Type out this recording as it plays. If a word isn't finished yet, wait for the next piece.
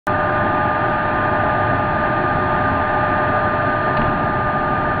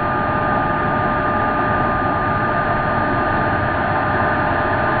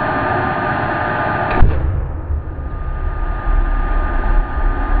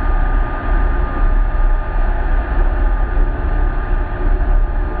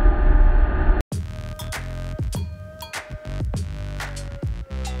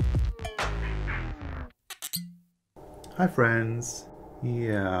Hi friends!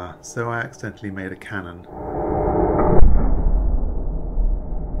 Yeah, so I accidentally made a cannon.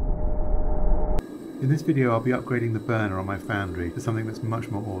 In this video I'll be upgrading the burner on my foundry to something that's much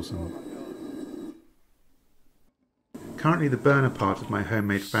more awesome. Currently the burner part of my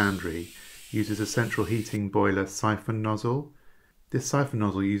homemade foundry uses a central heating boiler siphon nozzle. This siphon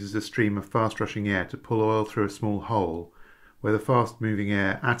nozzle uses a stream of fast rushing air to pull oil through a small hole where the fast moving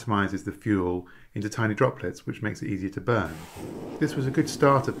air atomizes the fuel into tiny droplets, which makes it easier to burn. This was a good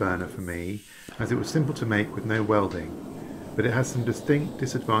starter burner for me as it was simple to make with no welding, but it has some distinct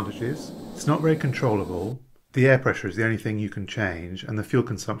disadvantages. It's not very controllable, the air pressure is the only thing you can change, and the fuel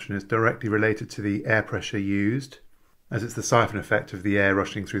consumption is directly related to the air pressure used, as it's the siphon effect of the air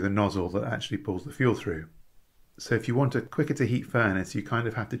rushing through the nozzle that actually pulls the fuel through. So if you want a quicker to heat furnace, you kind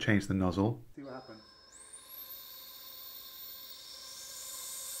of have to change the nozzle. See what happens.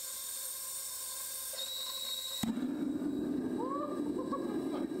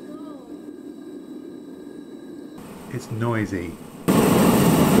 It's noisy.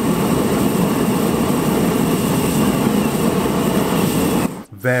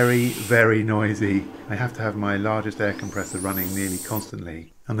 Very, very noisy. I have to have my largest air compressor running nearly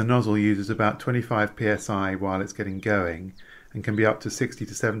constantly, and the nozzle uses about 25 psi while it's getting going and can be up to 60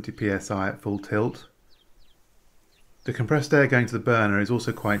 to 70 psi at full tilt. The compressed air going to the burner is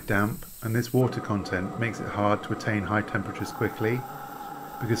also quite damp, and this water content makes it hard to attain high temperatures quickly,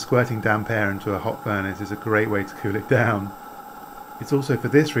 because squirting damp air into a hot furnace is a great way to cool it down. It's also for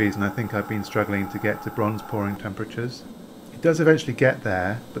this reason I think I've been struggling to get to bronze pouring temperatures. It does eventually get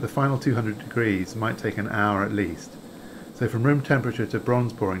there, but the final 200 degrees might take an hour at least. So from room temperature to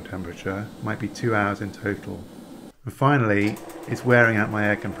bronze pouring temperature might be 2 hours in total. And finally, it's wearing out my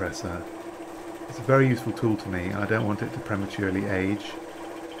air compressor. It's a very useful tool to me, and I don't want it to prematurely age.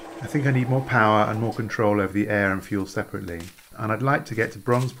 I think I need more power and more control over the air and fuel separately, and I'd like to get to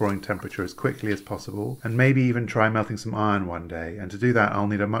bronze pouring temperature as quickly as possible, and maybe even try melting some iron one day, and to do that I'll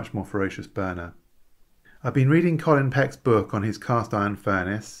need a much more ferocious burner. I've been reading Colin Peck's book on his cast iron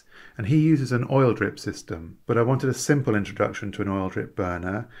furnace, and he uses an oil drip system, but I wanted a simple introduction to an oil drip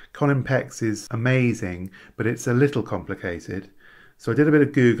burner. Colin Peck's is amazing, but it's a little complicated. So I did a bit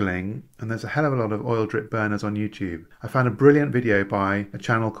of Googling, and there's a hell of a lot of oil drip burners on YouTube. I found a brilliant video by a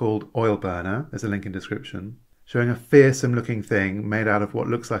channel called Oil Burner, there's a link in description, showing a fearsome looking thing made out of what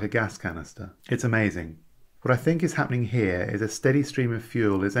looks like a gas canister. It's amazing. What I think is happening here is a steady stream of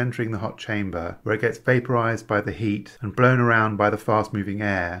fuel is entering the hot chamber, where it gets vaporized by the heat and blown around by the fast moving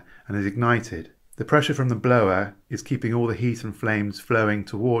air and is ignited. The pressure from the blower is keeping all the heat and flames flowing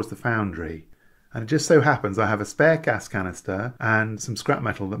towards the foundry. And it just so happens I have a spare gas canister and some scrap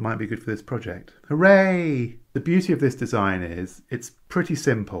metal that might be good for this project. Hooray! The beauty of this design is it's pretty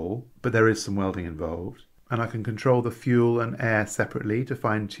simple, but there is some welding involved, and I can control the fuel and air separately to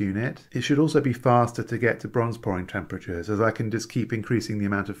fine-tune it. It should also be faster to get to bronze pouring temperatures, as I can just keep increasing the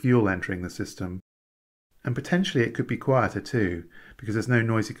amount of fuel entering the system. And potentially it could be quieter too, because there's no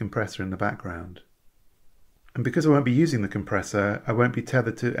noisy compressor in the background. And because I won't be using the compressor, I won't be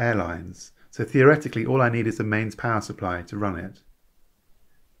tethered to air lines. So theoretically all I need is the mains power supply to run it.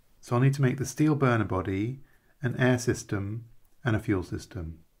 So I'll need to make the steel burner body, an air system and a fuel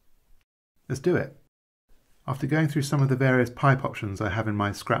system. Let's do it. After going through some of the various pipe options I have in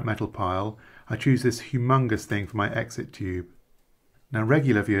my scrap metal pile, I choose this humongous thing for my exit tube. Now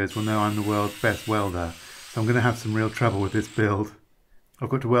regular viewers will know I'm the world's best welder, so I'm going to have some real trouble with this build. I've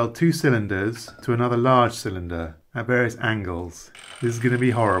got to weld 2 cylinders to another large cylinder at various angles. This is going to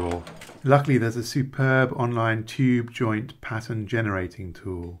be horrible. Luckily there's a superb online tube joint pattern generating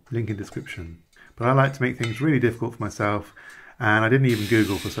tool, link in description. But I like to make things really difficult for myself, and I didn't even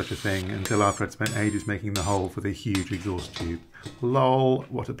Google for such a thing until after I'd spent ages making the hole for the huge exhaust tube. Lol,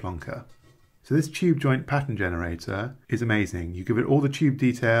 what a plonker. So this tube joint pattern generator is amazing. You give it all the tube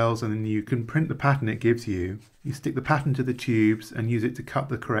details and then you can print the pattern it gives you. You stick the pattern to the tubes and use it to cut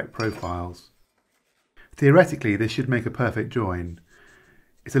the correct profiles. Theoretically this should make a perfect join.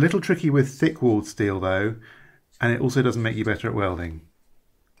 It's a little tricky with thick-walled steel though, and it also doesn't make you better at welding.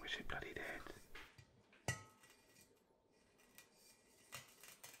 Wish it bloody did.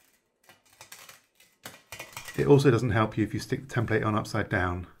 It also doesn't help you if you stick the template on upside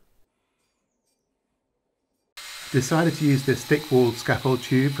down. Decided to use this thick-walled scaffold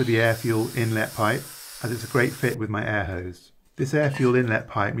tube for the air-fuel inlet pipe, as it's a great fit with my air hose. This air-fuel inlet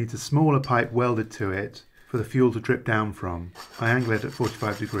pipe needs a smaller pipe welded to it for the fuel to drip down from. I angle it at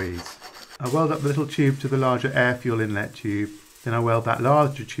 45 degrees. I weld up the little tube to the larger air-fuel inlet tube, then I weld that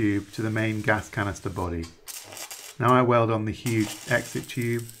larger tube to the main gas canister body. Now I weld on the huge exit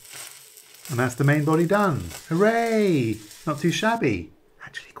tube. And that's the main body done. Hooray! Not too shabby.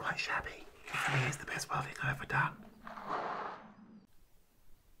 Actually quite shabby. For me, it's the best welding I've ever done.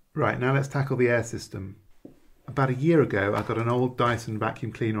 Right, now let's tackle the air system. About a year ago, I got an old Dyson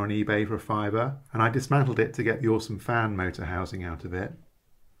vacuum cleaner on eBay for a £5, and I dismantled it to get the awesome fan motor housing out of it.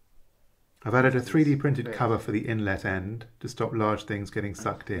 I've added a 3D printed cover for the inlet end to stop large things getting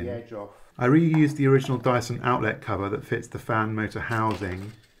sucked in. I reused the original Dyson outlet cover that fits the fan motor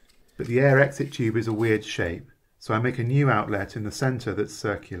housing, but the air exit tube is a weird shape, so I make a new outlet in the centre that's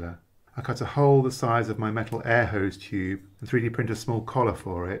circular. I cut a hole the size of my metal air hose tube and 3D print a small collar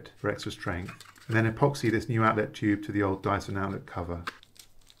for it for extra strength, and then epoxy this new outlet tube to the old Dyson outlet cover.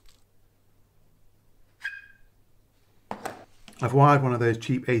 I've wired one of those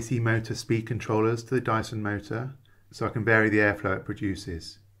cheap AC motor speed controllers to the Dyson motor so I can vary the airflow it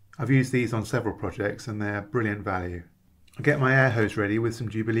produces. I've used these on several projects and they're brilliant value. I get my air hose ready with some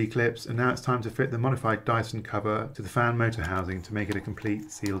Jubilee clips, and now it's time to fit the modified Dyson cover to the fan motor housing to make it a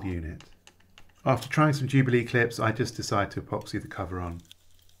complete sealed unit. After trying some Jubilee clips, I just decide to epoxy the cover on.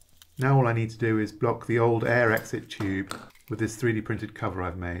 Now all I need to do is block the old air exit tube with this 3D printed cover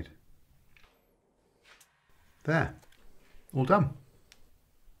I've made. There, all done.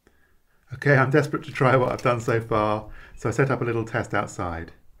 Okay, I'm desperate to try what I've done so far, so I set up a little test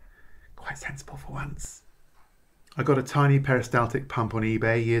outside. Quite sensible for once. I got a tiny peristaltic pump on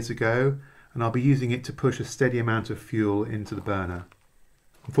eBay years ago, and I'll be using it to push a steady amount of fuel into the burner.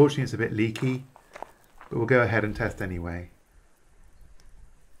 Unfortunately it's a bit leaky, but we'll go ahead and test anyway.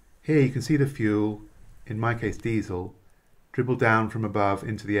 Here you can see the fuel, in my case diesel, dribble down from above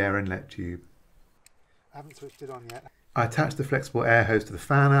into the air inlet tube. I haven't switched it on yet. I attached the flexible air hose to the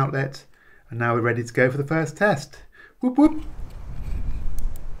fan outlet, and now we're ready to go for the first test. Whoop whoop!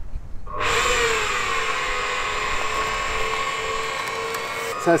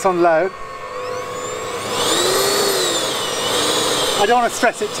 So it's on low. I don't want to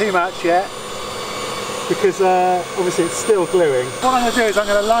stress it too much yet because obviously it's still gluing. What I'm going to do is I'm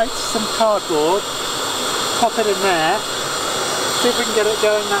going to light some cardboard, pop it in there, see if we can get it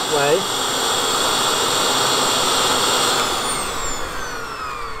going that way.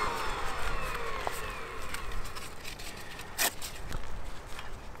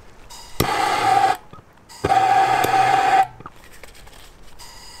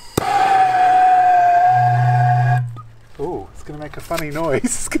 It's going to make a funny noise.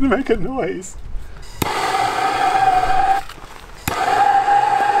 It's going to make a noise.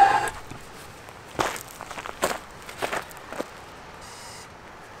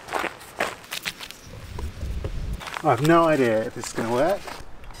 I have no idea if this is going to work.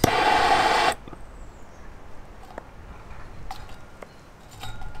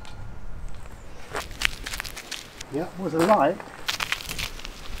 Yeah, was a light.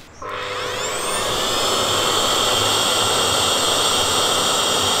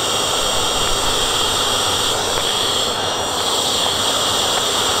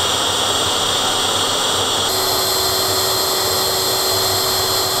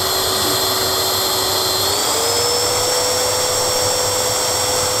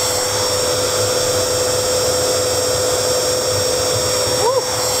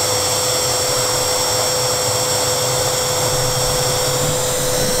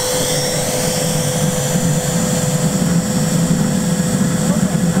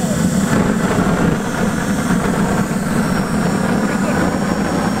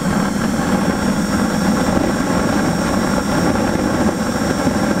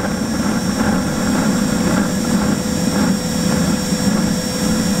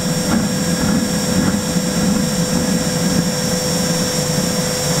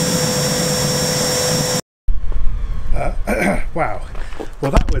 Wow,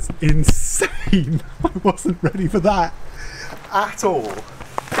 well that was insane. I wasn't ready for that at all.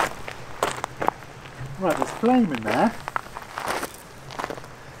 Right, there's flame in there.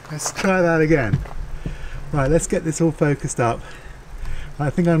 Let's try that again. Right, let's get this all focused up. I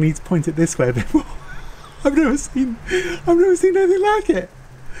think I need to point it this way a bit more. I've never seen anything like it.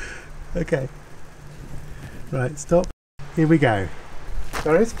 Okay. Right, stop. Here we go.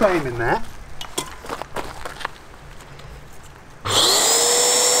 There is flame in there.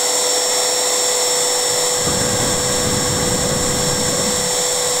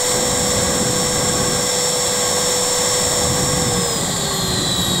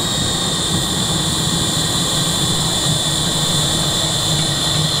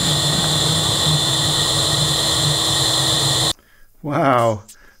 Wow,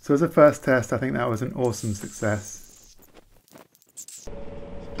 so as a first test, I think that was an awesome success.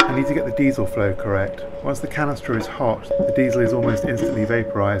 I need to get the diesel flow correct. Once the canister is hot, the diesel is almost instantly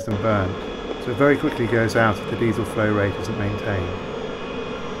vaporised and burnt, so it very quickly goes out if the diesel flow rate isn't maintained.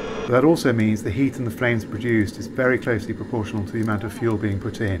 But that also means the heat and the flames produced is very closely proportional to the amount of fuel being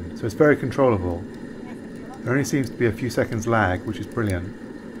put in, so it's very controllable. There only seems to be a few seconds lag, which is brilliant.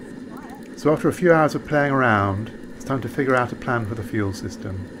 So after a few hours of playing around, it's time to figure out a plan for the fuel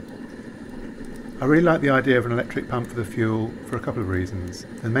system. I really like the idea of an electric pump for the fuel for a couple of reasons.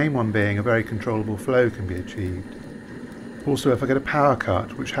 The main one being a very controllable flow can be achieved. Also, if I get a power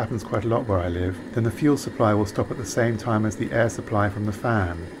cut, which happens quite a lot where I live, then the fuel supply will stop at the same time as the air supply from the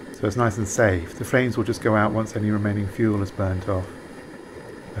fan. So it's nice and safe. The flames will just go out once any remaining fuel is burnt off.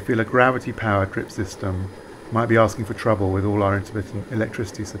 I feel a gravity-powered drip system might be asking for trouble with all our intermittent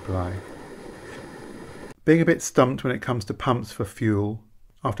electricity supply. Being a bit stumped when it comes to pumps for fuel,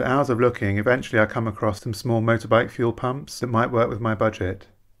 after hours of looking, eventually I come across some small motorbike fuel pumps that might work with my budget.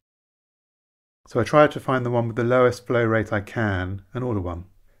 So I try to find the one with the lowest flow rate I can and order one.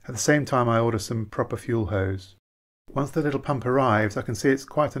 At the same time I order some proper fuel hose. Once the little pump arrives, I can see it's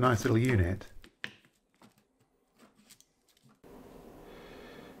quite a nice little unit.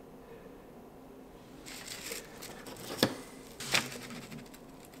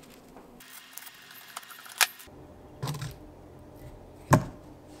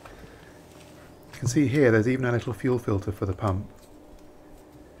 You can see here there's even a little fuel filter for the pump.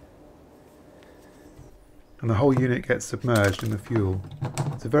 And the whole unit gets submerged in the fuel.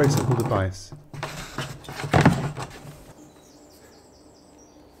 It's a very simple device.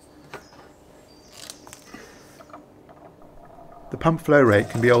 The pump flow rate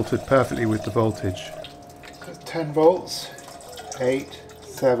can be altered perfectly with the voltage. So it's 10 volts, 8,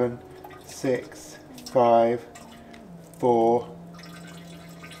 7, 6, 5, 4,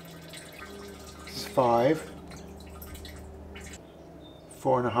 5,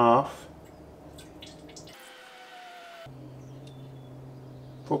 4.5,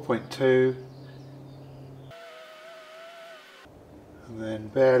 4.2, and then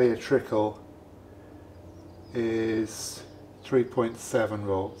barely a trickle is 3.7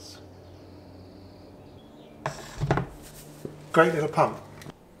 volts. Great little pump.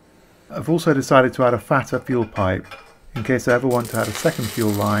 I've also decided to add a fatter fuel pipe in case I ever want to add a second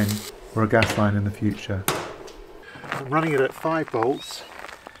fuel line or a gas line in the future. I'm running it at 5 volts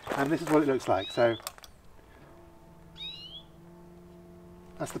and this is what it looks like. So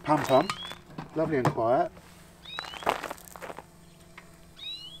that's the pump on, lovely and quiet.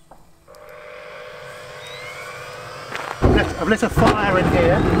 I've lit a fire in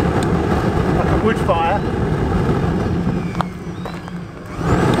here, like a wood fire.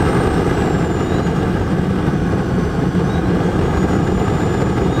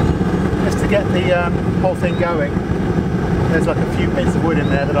 Just to get the whole thing going. There's like a few bits of wood in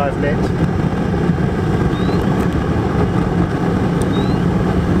there that I've lit.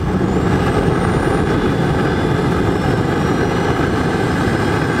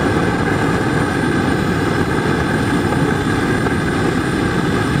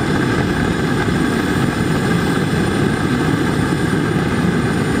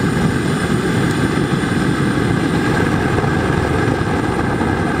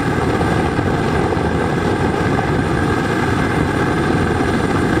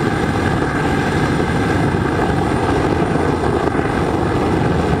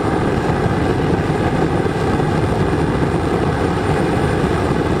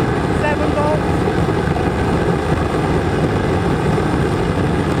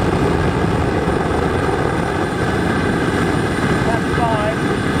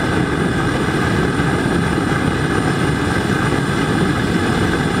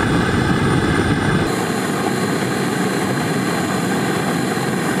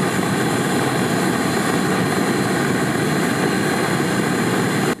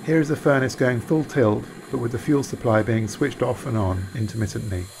 Here is the furnace going full tilt, but with the fuel supply being switched off and on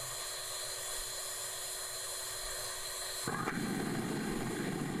intermittently.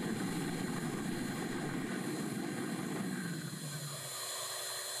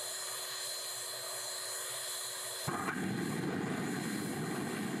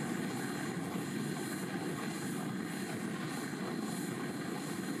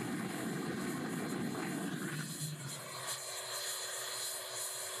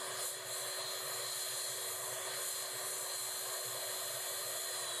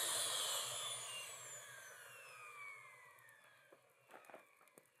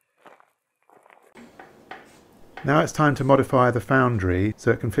 Now it's time to modify the foundry so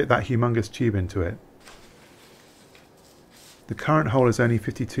it can fit that humongous tube into it. The current hole is only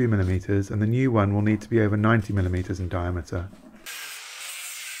 52mm and the new one will need to be over 90mm in diameter.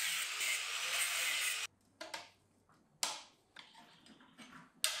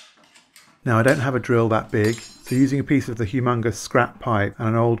 Now I don't have a drill that big, so using a piece of the humongous scrap pipe and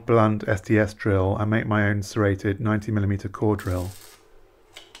an old blunt SDS drill, I make my own serrated 90mm core drill.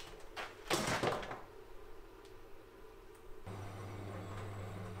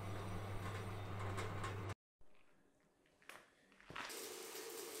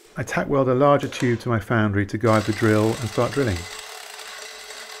 I tack weld a larger tube to my foundry to guide the drill and start drilling.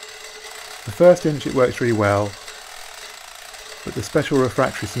 The first inch it works really well, but the special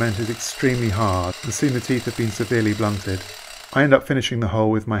refractory cement is extremely hard and soon the teeth have been severely blunted. I end up finishing the hole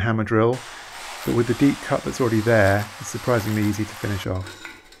with my hammer drill, but with the deep cut that's already there, it's surprisingly easy to finish off.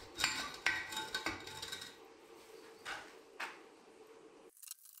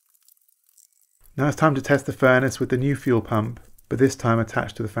 Now it's time to test the furnace with the new fuel pump, but this time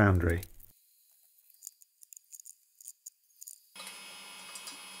attached to the foundry.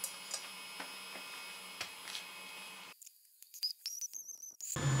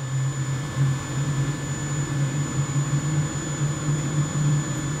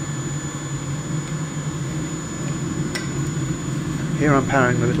 Here I'm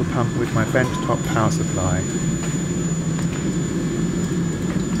powering the little pump with my benchtop power supply.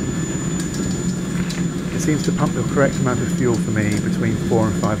 It seems to pump the correct amount of fuel for me, between 4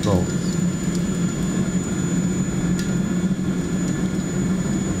 and 5 volts.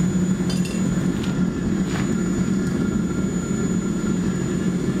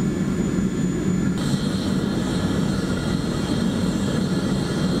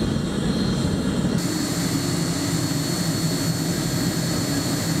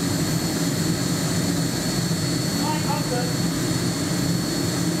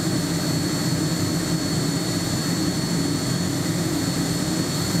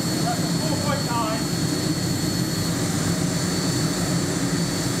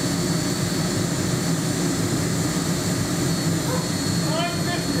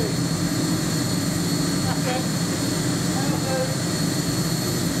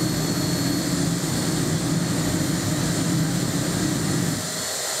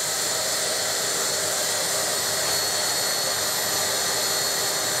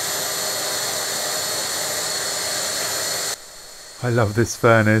 I love this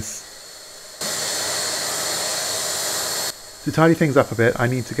furnace. To tidy things up a bit, I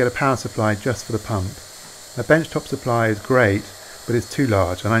need to get a power supply just for the pump. My benchtop supply is great, but it's too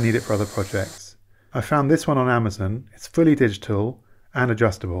large and I need it for other projects. I found this one on Amazon. It's fully digital and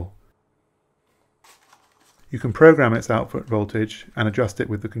adjustable. You can program its output voltage and adjust it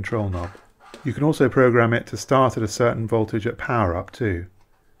with the control knob. You can also program it to start at a certain voltage at power up too.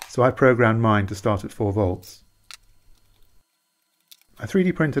 So I programmed mine to start at 4 volts. I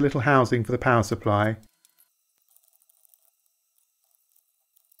 3D print a little housing for the power supply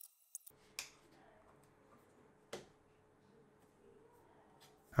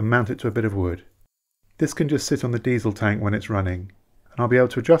and mount it to a bit of wood. This can just sit on the diesel tank when it's running, and I'll be able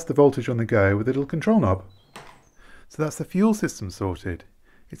to adjust the voltage on the go with a little control knob. So that's the fuel system sorted.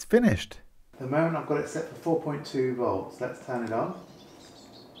 It's finished. At the moment I've got it set for 4.2 volts. Let's turn it on.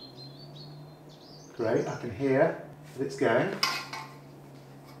 Great, I can hear that it's going.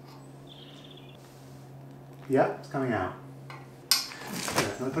 Yep, it's coming out.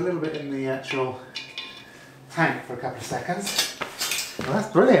 I'm going to put a little bit in the actual tank for a couple of seconds. Well,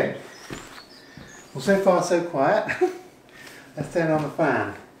 that's brilliant. Well, so far so quiet. Let's turn on the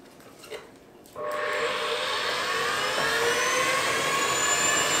fan.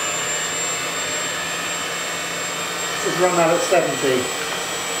 This is run out at 70.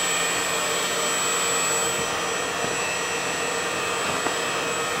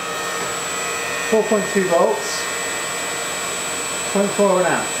 .2 volts, 0.4 an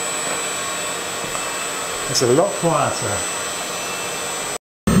amp. It's a lot quieter.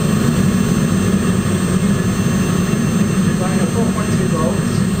 Running at 4.2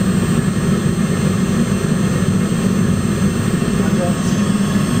 volts. And at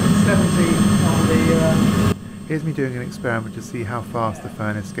 70 on the... Here's me doing an experiment to see how fast the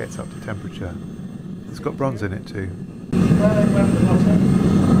furnace gets up to temperature. It's got bronze in it too.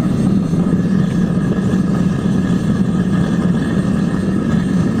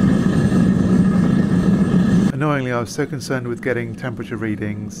 Annoyingly, I was so concerned with getting temperature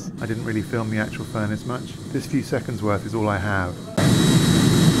readings, I didn't really film the actual furnace much. This few seconds worth is all I have.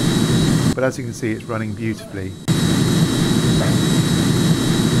 But as you can see, it's running beautifully.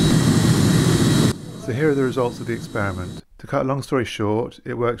 So here are the results of the experiment. To cut a long story short,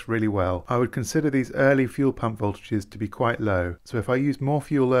 it works really well. I would consider these early fuel pump voltages to be quite low, so if I used more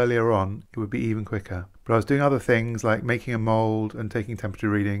fuel earlier on, it would be even quicker. But I was doing other things like making a mould and taking temperature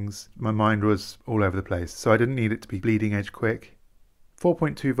readings. My mind was all over the place, so I didn't need it to be bleeding edge quick.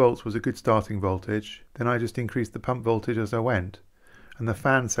 4.2 volts was a good starting voltage, then I just increased the pump voltage as I went. And the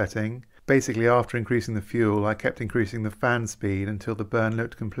fan setting, basically after increasing the fuel, I kept increasing the fan speed until the burn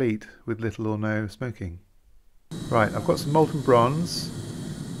looked complete with little or no smoking. Right, I've got some molten bronze.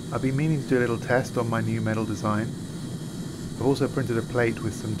 I've been meaning to do a little test on my new medal design. I've also printed a plate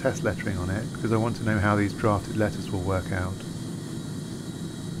with some test lettering on it because I want to know how these drafted letters will work out.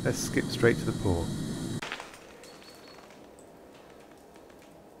 Let's skip straight to the pour.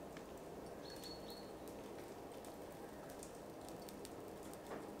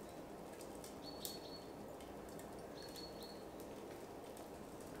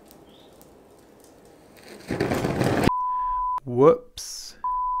 Whoops.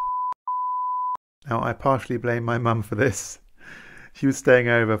 Now I partially blame my mum for this. She was staying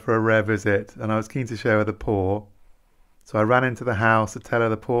over for a rare visit and I was keen to show her the pour. So I ran into the house to tell her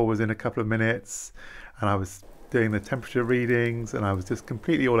the pour was in a couple of minutes and I was doing the temperature readings and I was just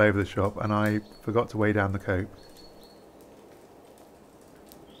completely all over the shop and I forgot to weigh down the cope.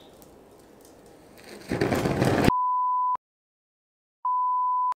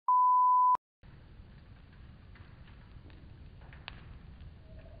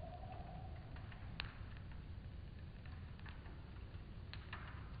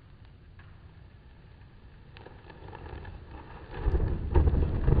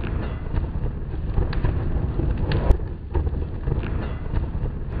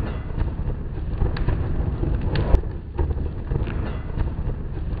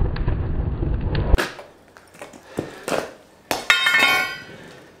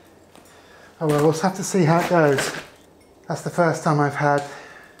 Oh well, we'll have to see how it goes. That's the first time I've had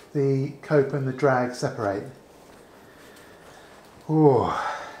the cope and the drag separate. Ooh.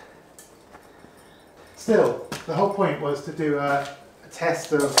 Still, the whole point was to do a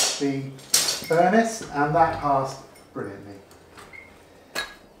test of the furnace and that passed brilliantly.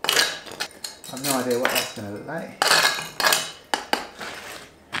 I've no idea what that's going to look like.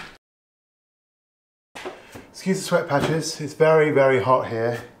 Excuse the sweat patches, it's very, very hot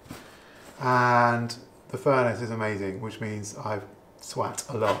here. And the furnace is amazing, which means I've sweat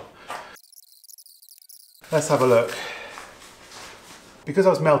a lot. Let's have a look. Because I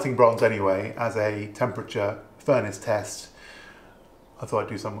was melting bronze anyway as a temperature furnace test, I thought I'd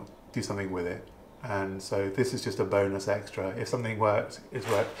do something with it. And so this is just a bonus extra. If something works, it's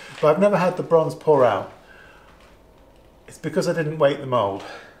worked. But I've never had the bronze pour out. It's because I didn't weight the mould.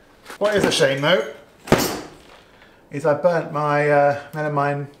 What is a shame though, is I burnt my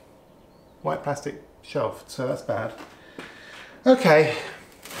melamine white plastic shelf, so that's bad. Okay,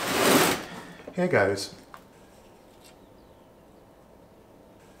 here goes.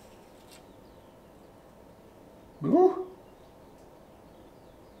 Ooh.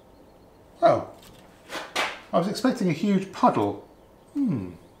 Oh, I was expecting a huge puddle.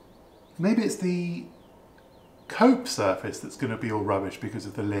 Maybe it's the cope surface that's going to be all rubbish because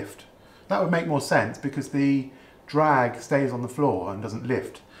of the lift. That would make more sense because the drag stays on the floor and doesn't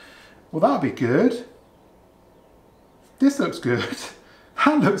lift. Well, that'll be good. This looks good.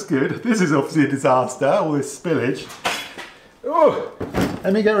 That looks good. This is obviously a disaster, all this spillage. Oh,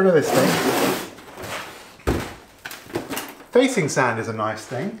 let me get rid of this thing. Facing sand is a nice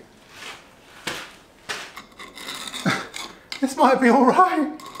thing. This might be all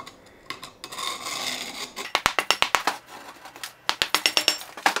right.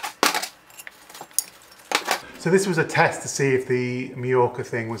 So this was a test to see if the Majorca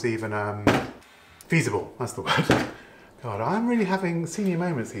thing was even feasible, that's the word. God, I'm really having senior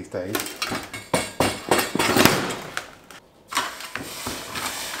moments these days.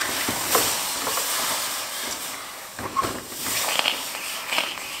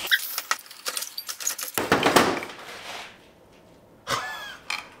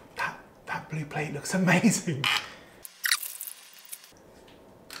 that blue plate looks amazing.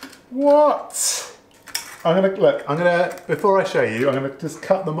 What? Before I show you, I'm gonna just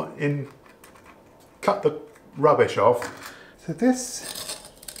cut the rubbish off. So this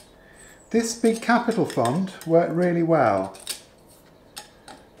big capital font worked really well.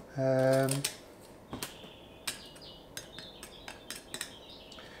 And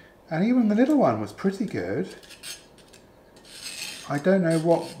even the little one was pretty good. I don't know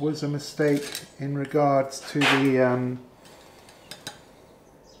what was a mistake in regards to the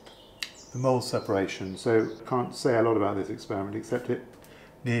mold separation, so I can't say a lot about this experiment except it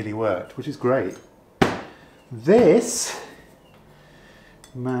nearly worked, which is great. This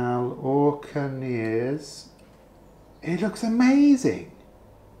Majorca, it looks amazing.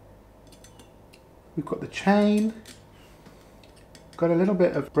 We've got the chain, got a little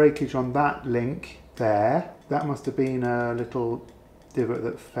bit of breakage on that link there. That must have been a little divot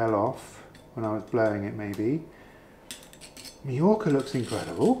that fell off when I was blowing it maybe. Majorca looks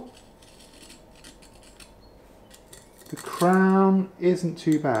incredible. The crown isn't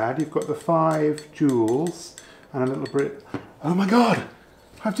too bad. You've got the 5 jewels and a little bit. Oh my god!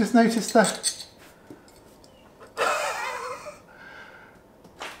 I've just noticed that.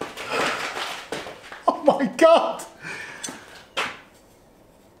 Oh my god!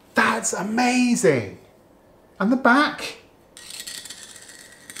 That's amazing! And the back?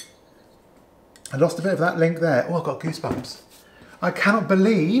 I lost a bit of that link there. Oh, I've got goosebumps. I cannot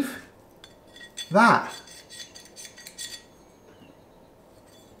believe that.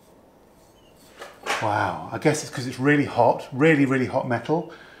 Wow, I guess it's because it's really hot, really, really hot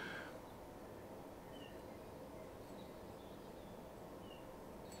metal.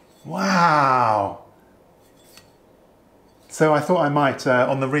 Wow. So I thought I might,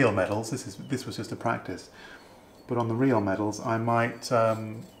 on the real medals, this was just a practice, but on the real medals I might, I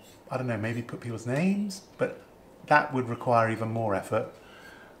don't know, maybe put people's names, but that would require even more effort.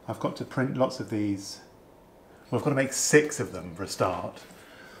 I've got to print lots of these. Well, I've got to make 6 of them for a start.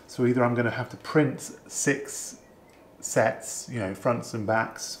 So either I'm going to have to print 6 sets, you know, fronts and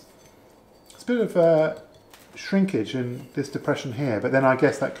backs. It's a bit of shrinkage in this depression here, but then I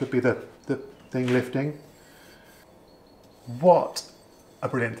guess that could be the thing lifting. What a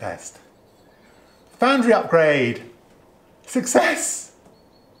brilliant test. Foundry upgrade. Success.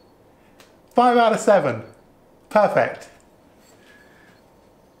 5 out of 7. Perfect.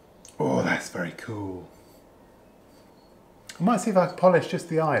 Oh, that's very cool. I might see if I can polish just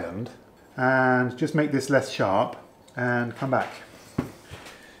the island and just make this less sharp and come back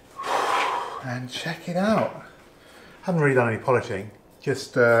and check it out. Haven't really done any polishing,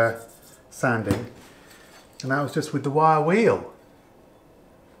 just sanding, and that was just with the wire wheel.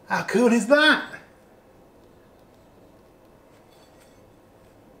 How cool is that?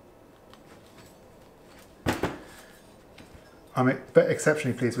 I'm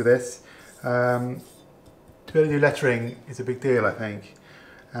exceptionally pleased with this. To be able to do lettering is a big deal, I think,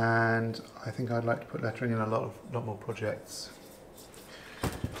 and I think I'd like to put lettering in a lot more projects. I'm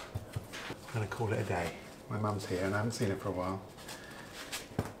going to call it a day. My mum's here and I haven't seen her for a while.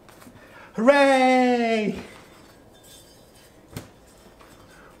 Hooray!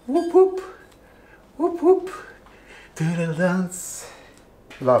 Whoop whoop! Whoop whoop! Doodle dance!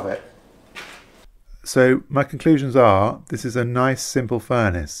 Love it. So my conclusions are, this is a nice simple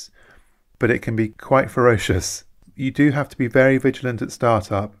furnace, but it can be quite ferocious. You do have to be very vigilant at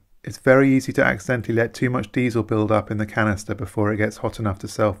startup. It's very easy to accidentally let too much diesel build up in the canister before it gets hot enough to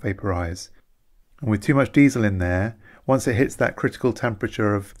self-vaporize. And with too much diesel in there, once it hits that critical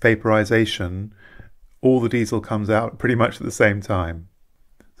temperature of vaporization, all the diesel comes out pretty much at the same time.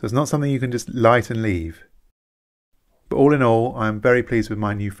 So it's not something you can just light and leave. But all in all, I'm very pleased with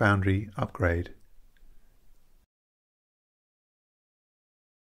my new foundry upgrade.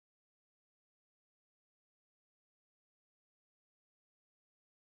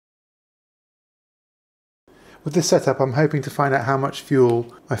 With this setup, I'm hoping to find out how much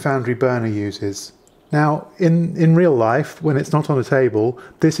fuel my foundry burner uses. Now, in real life, when it's not on a table,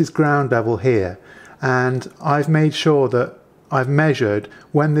 this is ground level here. And I've made sure that I've measured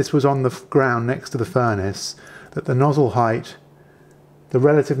when this was on the ground next to the furnace, that the nozzle height, the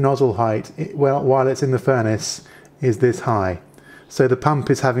relative nozzle height, while it's in the furnace, is this high. So the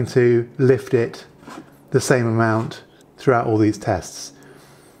pump is having to lift it the same amount throughout all these tests.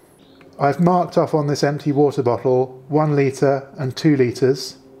 I've marked off on this empty water bottle 1 litre and 2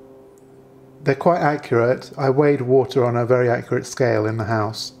 litres. They're quite accurate. I weighed water on a very accurate scale in the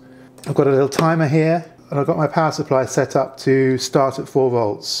house. I've got a little timer here and I've got my power supply set up to start at 4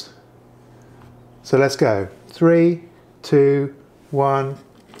 volts. So let's go. 3, 2, 1,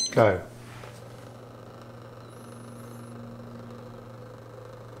 go.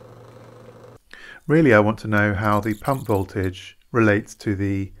 Really, I want to know how the pump voltage relates to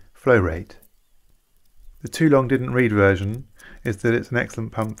the flow rate. The too long didn't read version is that it's an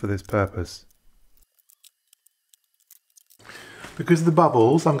excellent pump for this purpose. Because of the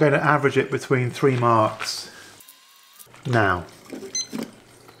bubbles, I'm going to average it between 3 marks. Now,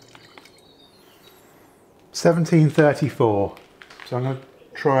 1734. So I'm going to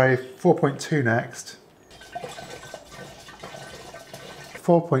try 4.2 next.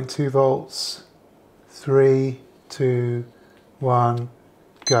 4.2 volts. 3, 2, 1,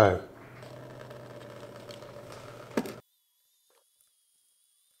 go.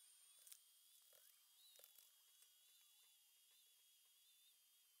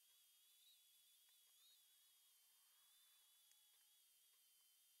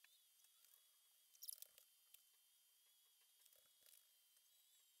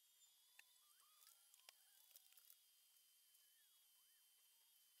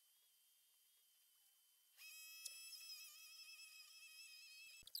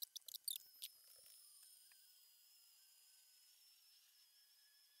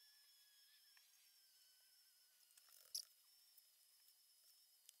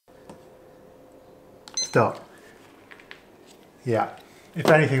 stop. Yeah, if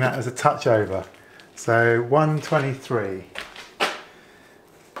anything that was a touch over. So 123.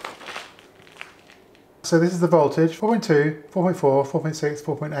 So this is the voltage, 4.2, 4.4, 4.6,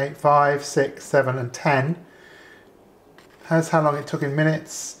 4.8, 5, 6, 7 and 10. Here's how long it took in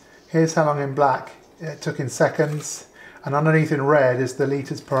minutes. Here's how long in black it took in seconds. And underneath in red is the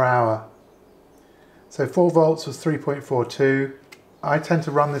litres per hour. So 4 volts was 3.42. I tend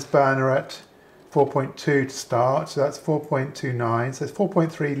to run this burner at 4.2 to start, so that's 4.29, so it's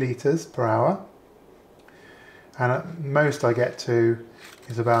 4.3 litres per hour. And at most I get to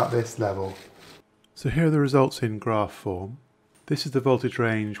is about this level. So here are the results in graph form. This is the voltage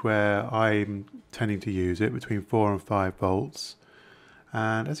range where I'm tending to use it, between 4 and 5 volts.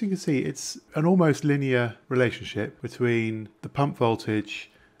 And as you can see, it's an almost linear relationship between the pump voltage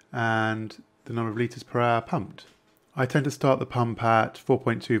and the number of litres per hour pumped. I tend to start the pump at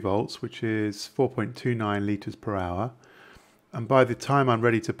 4.2 volts, which is 4.29 litres per hour. And by the time I'm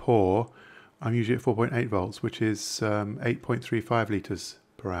ready to pour, I'm usually at 4.8 volts, which is 8.35 litres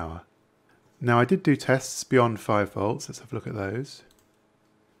per hour. Now I did do tests beyond 5 volts. Let's have a look at those.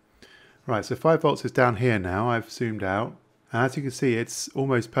 Right, so 5 volts is down here now. I've zoomed out. And as you can see, it's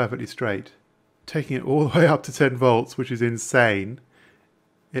almost perfectly straight. Taking it all the way up to 10 volts, which is insane,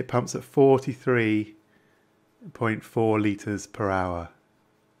 it pumps at 43.4 litres per hour,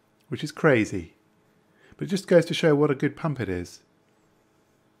 which is crazy. But it just goes to show what a good pump it is.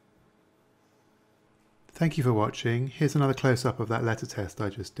 Thank you for watching. Here's another close-up of that letter test I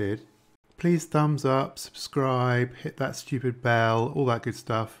just did. Please thumbs up, subscribe, hit that stupid bell, all that good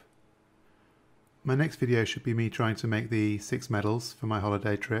stuff. My next video should be me trying to make the 6 medals for my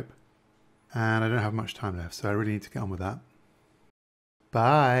holiday trip. And I don't have much time left, so I really need to get on with that.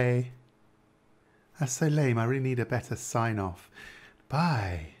 Bye. That's so lame. I really need a better sign off.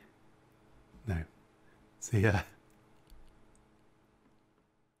 Bye. No. See ya.